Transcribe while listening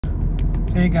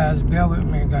Hey guys, bear with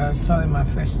me guys. Sorry my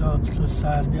face looks too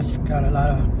sad. Just got a lot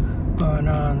of going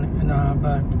on,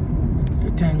 but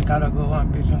things gotta go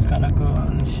on, business gotta go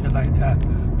on and shit like that.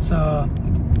 So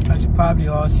as you probably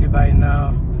all see by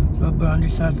now, so Brown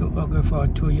decided to go for a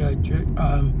 2-year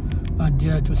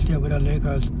deal to stay with the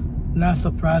Lakers. Not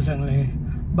surprisingly,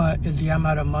 but it's the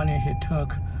amount of money he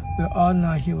took. We all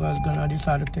know he was gonna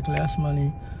decide to take less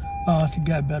money to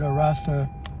get a better roster.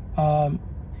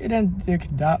 It didn't take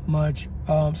that much,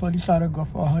 so I decided to go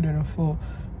for $104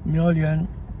 million,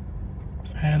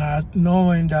 and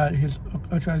knowing that his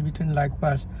contract is between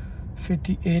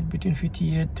between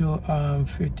 58 to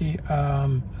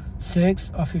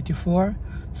 56 or 54,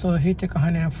 so he take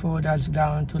 104. That's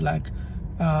down to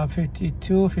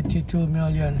 52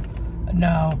 million.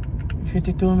 Now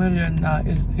 52 million now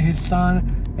is his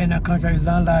son, and the contract is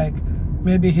not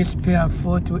maybe he's paid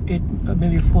 $4 to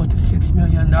 $6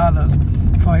 million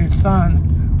for his son.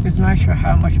 He's not sure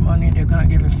how much money they're gonna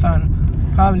give his son.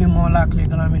 Probably more likely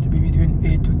gonna be between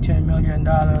 $8 to $10 million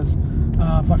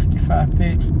for 55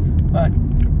 picks, but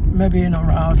maybe in a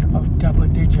round of double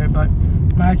digit. But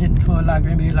imagine for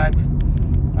maybe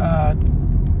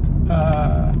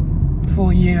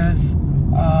 4 years,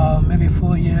 maybe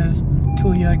 4 years,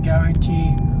 2-year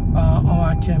guarantee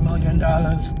or $10 million,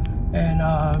 and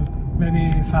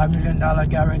maybe $5 million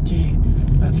guarantee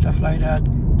and stuff like that.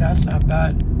 That's not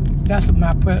bad. That's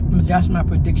my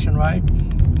prediction, right?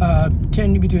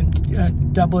 10 between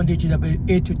double digit, about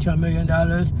 $8 to $10 million,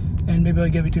 and maybe I'll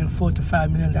get between $4 to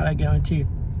 $5 million guarantee.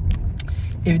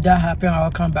 If that happens,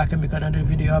 I'll come back and make another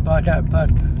video about that.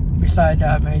 But besides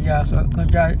that, man, yeah. So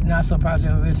not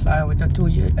surprising we signed with the 2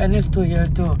 years, and it's 2 years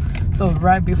too. So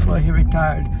right before he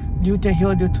retired. Do you think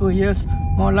he'll do 2 years?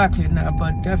 More likely not,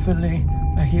 but definitely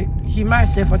he might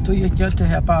stay for 2 years just to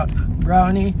help out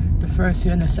Brownie. The first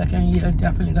year and the second year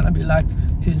definitely gonna be like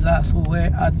his last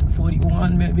way at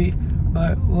 41 maybe,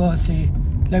 but we'll see.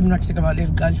 Let me know what you think about this,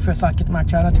 guys. First, I'll keep my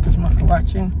channel. Thank you so much for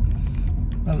watching.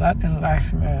 A lot in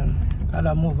life, man.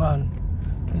 Gotta move on.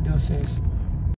 What do you say?